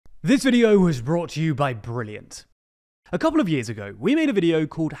This video was brought to you by Brilliant. A couple of years ago, we made a video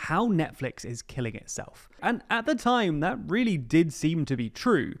called How Netflix is Killing Itself. And at the time, that really did seem to be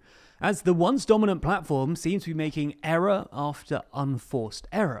true, as the once dominant platform seems to be making error after unforced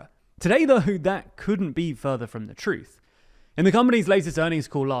error. Today though, that couldn't be further from the truth. In the company's latest earnings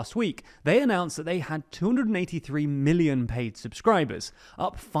call last week, they announced that they had 283 million paid subscribers,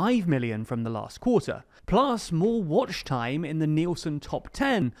 up 5 million from the last quarter, plus more watch time in the Nielsen top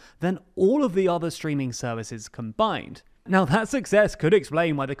 10 than all of the other streaming services combined. Now that success could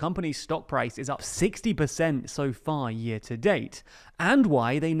explain why the company's stock price is up 60% so far year to date, and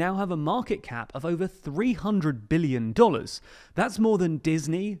why they now have a market cap of over $300 billion. That's more than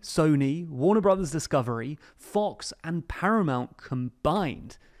Disney, Sony, Warner Bros. Discovery, Fox, and Paramount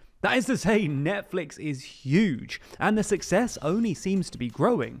combined. That is to say, Netflix is huge, and the success only seems to be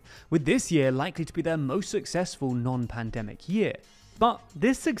growing, with this year likely to be their most successful non-pandemic year. But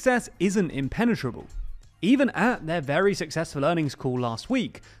this success isn't impenetrable. Even at their very successful earnings call last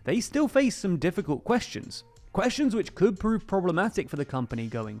week, they still face some difficult questions. Questions which could prove problematic for the company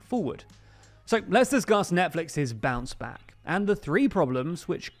going forward. So let's discuss Netflix's bounce back, and the 3 problems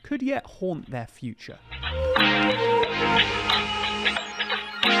which could yet haunt their future.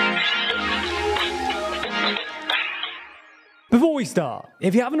 Before we start,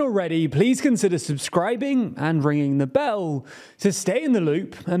 if you haven't already, please consider subscribing and ringing the bell to stay in the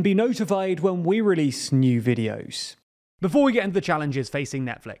loop and be notified when we release new videos. Before we get into the challenges facing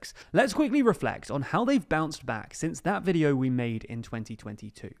Netflix, let's quickly reflect on how they've bounced back since that video we made in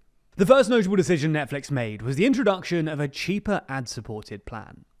 2022. The first notable decision Netflix made was the introduction of a cheaper ad-supported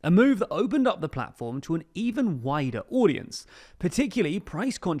plan, a move that opened up the platform to an even wider audience, particularly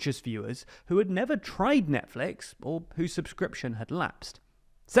price-conscious viewers who had never tried Netflix or whose subscription had lapsed.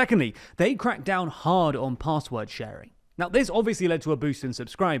 Secondly, they cracked down hard on password sharing. Now, this obviously led to a boost in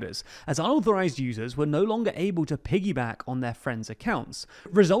subscribers, as unauthorized users were no longer able to piggyback on their friends' accounts,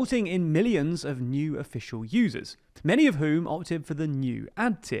 resulting in millions of new official users, many of whom opted for the new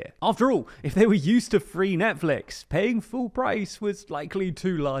ad tier. After all, if they were used to free Netflix, paying full price was likely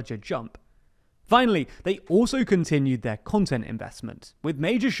too large a jump. Finally, they also continued their content investment, with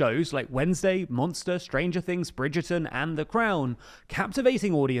major shows like Wednesday, Monster, Stranger Things, Bridgerton, and The Crown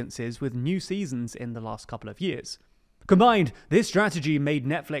captivating audiences with new seasons in the last couple of years. Combined, this strategy made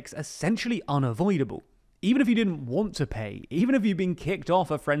Netflix essentially unavoidable. Even if you didn't want to pay, even if you'd been kicked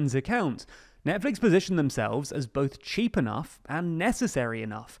off a friend's account, Netflix positioned themselves as both cheap enough and necessary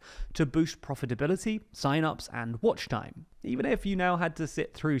enough to boost profitability, signups, and watch time, even if you now had to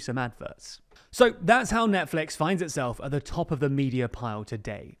sit through some adverts. So that's how Netflix finds itself at the top of the media pile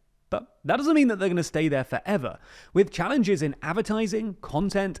today. But that doesn't mean that they're going to stay there forever, with challenges in advertising,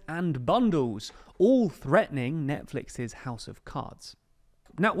 content, and bundles, all threatening Netflix's house of cards.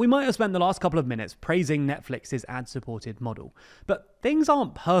 Now, we might have spent the last couple of minutes praising Netflix's ad-supported model, but things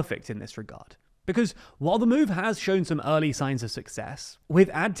aren't perfect in this regard. Because while the move has shown some early signs of success, with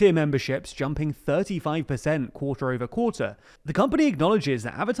ad tier memberships jumping 35% quarter over quarter, the company acknowledges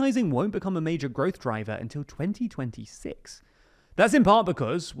that advertising won't become a major growth driver until 2026. That's in part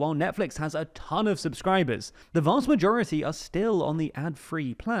because, while Netflix has a ton of subscribers, the vast majority are still on the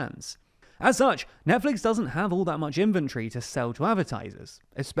ad-free plans. As such, Netflix doesn't have all that much inventory to sell to advertisers,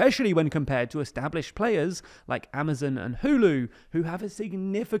 especially when compared to established players like Amazon and Hulu, who have a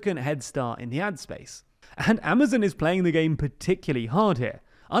significant head start in the ad space. And Amazon is playing the game particularly hard here.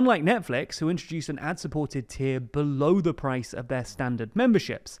 Unlike Netflix, who introduced an ad-supported tier below the price of their standard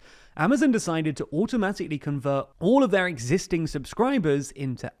memberships, Amazon decided to automatically convert all of their existing subscribers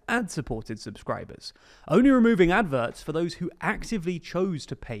into ad-supported subscribers, only removing adverts for those who actively chose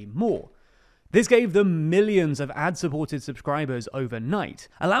to pay more. This gave them millions of ad-supported subscribers overnight,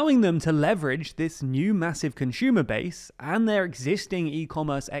 allowing them to leverage this new massive consumer base and their existing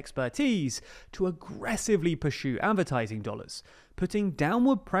e-commerce expertise to aggressively pursue advertising dollars, putting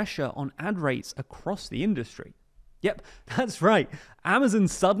downward pressure on ad rates across the industry. Yep, that's right. Amazon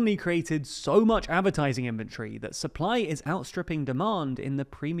suddenly created so much advertising inventory that supply is outstripping demand in the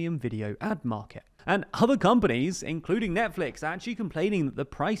premium video ad market. And other companies, including Netflix, are actually complaining that the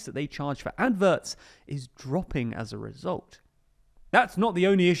price that they charge for adverts is dropping as a result. That's not the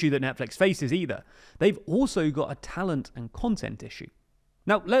only issue that Netflix faces either. They've also got a talent and content issue.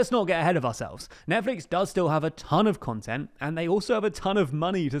 Now, let's not get ahead of ourselves. Netflix does still have a ton of content, and they also have a ton of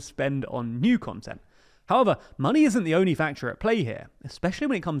money to spend on new content. However, money isn't the only factor at play here, especially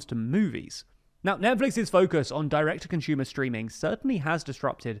when it comes to movies. Now, Netflix's focus on direct-to-consumer streaming certainly has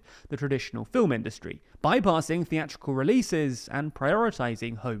disrupted the traditional film industry, bypassing theatrical releases and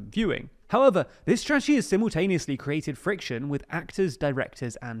prioritizing home viewing. However, this strategy has simultaneously created friction with actors,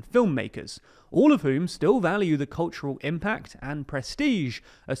 directors, and filmmakers, all of whom still value the cultural impact and prestige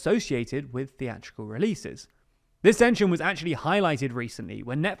associated with theatrical releases. This tension was actually highlighted recently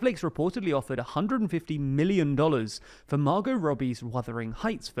when Netflix reportedly offered $150 million for Margot Robbie's Wuthering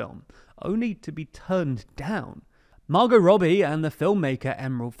Heights film, only to be turned down. Margot Robbie and the filmmaker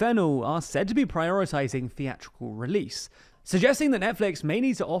Emerald Fennell are said to be prioritizing theatrical release, suggesting that Netflix may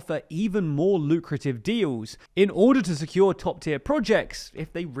need to offer even more lucrative deals in order to secure top-tier projects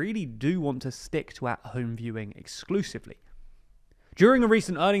if they really do want to stick to at-home viewing exclusively. During a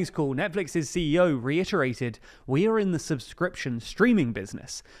recent earnings call, Netflix's CEO reiterated, "We are in the subscription streaming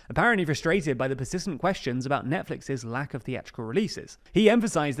business," apparently frustrated by the persistent questions about Netflix's lack of theatrical releases. He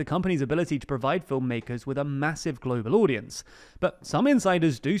emphasized the company's ability to provide filmmakers with a massive global audience, but some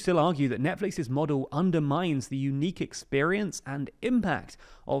insiders do still argue that Netflix's model undermines the unique experience and impact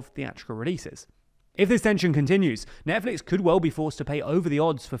of theatrical releases. If this tension continues, Netflix could well be forced to pay over the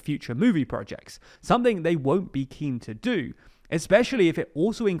odds for future movie projects, something they won't be keen to do, especially if it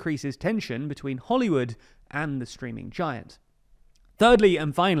also increases tension between Hollywood and the streaming giant. Thirdly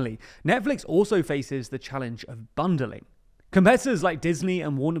and finally, Netflix also faces the challenge of bundling. Competitors like Disney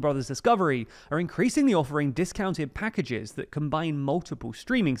and Warner Bros. Discovery are increasingly offering discounted packages that combine multiple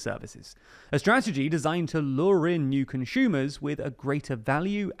streaming services, a strategy designed to lure in new consumers with a greater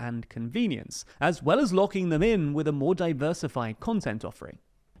value and convenience, as well as locking them in with a more diversified content offering.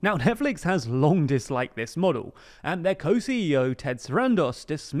 Now, Netflix has long disliked this model, and their co-CEO Ted Sarandos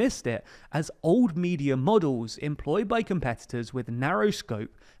dismissed it as old media models employed by competitors with narrow scope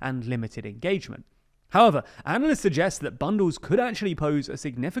and limited engagement. However, analysts suggest that bundles could actually pose a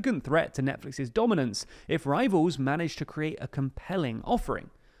significant threat to Netflix's dominance if rivals manage to create a compelling offering.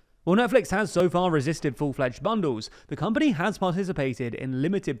 While Netflix has so far resisted full-fledged bundles, the company has participated in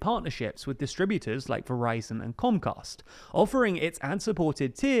limited partnerships with distributors like Verizon and Comcast, offering its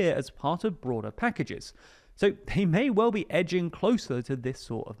ad-supported tier as part of broader packages. So they may well be edging closer to this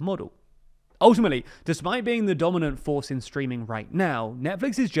sort of model. Ultimately, despite being the dominant force in streaming right now,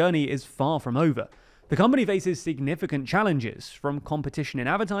 Netflix's journey is far from over. The company faces significant challenges, from competition in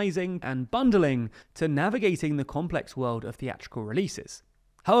advertising and bundling to navigating the complex world of theatrical releases.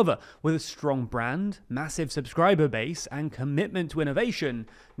 However, with a strong brand, massive subscriber base, and commitment to innovation,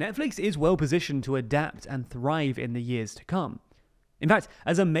 Netflix is well positioned to adapt and thrive in the years to come. In fact,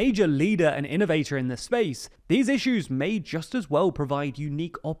 as a major leader and innovator in the space, these issues may just as well provide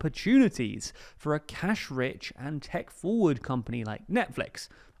unique opportunities for a cash-rich and tech-forward company like Netflix,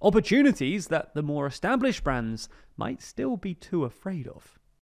 opportunities that the more established brands might still be too afraid of.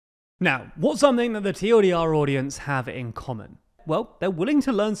 Now, what's something that the TLDR audience have in common? Well, they're willing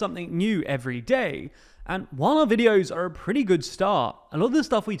to learn something new every day, and while our videos are a pretty good start, a lot of the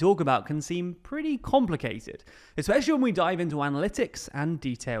stuff we talk about can seem pretty complicated, especially when we dive into analytics and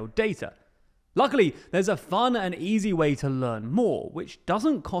detailed data. Luckily, there's a fun and easy way to learn more, which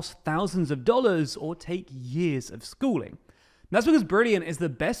doesn't cost thousands of dollars or take years of schooling. That's because Brilliant is the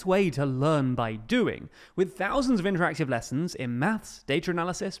best way to learn by doing, with thousands of interactive lessons in maths, data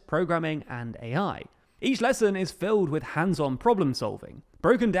analysis, programming, and AI. Each lesson is filled with hands-on problem solving,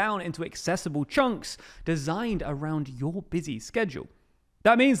 broken down into accessible chunks designed around your busy schedule.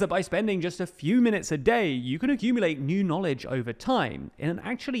 That means that by spending just a few minutes a day, you can accumulate new knowledge over time in an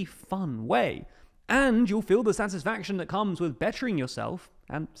actually fun way, and you'll feel the satisfaction that comes with bettering yourself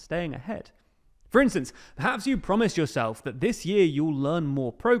and staying ahead. For instance, perhaps you promised yourself that this year you'll learn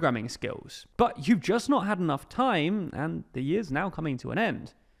more programming skills, but you've just not had enough time, and the year's now coming to an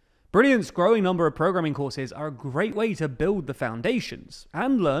end. Brilliant's growing number of programming courses are a great way to build the foundations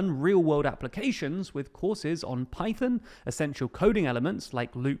and learn real-world applications with courses on Python, essential coding elements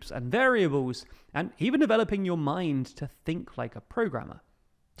like loops and variables, and even developing your mind to think like a programmer.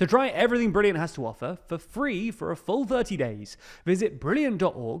 To try everything Brilliant has to offer for free for a full 30 days, visit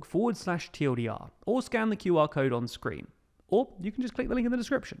brilliant.org/TLDR or scan the QR code on screen. Or you can just click the link in the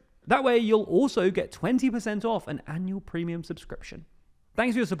description. That way you'll also get 20% off an annual premium subscription.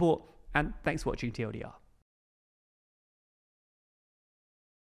 Thanks for your support, and thanks for watching TLDR.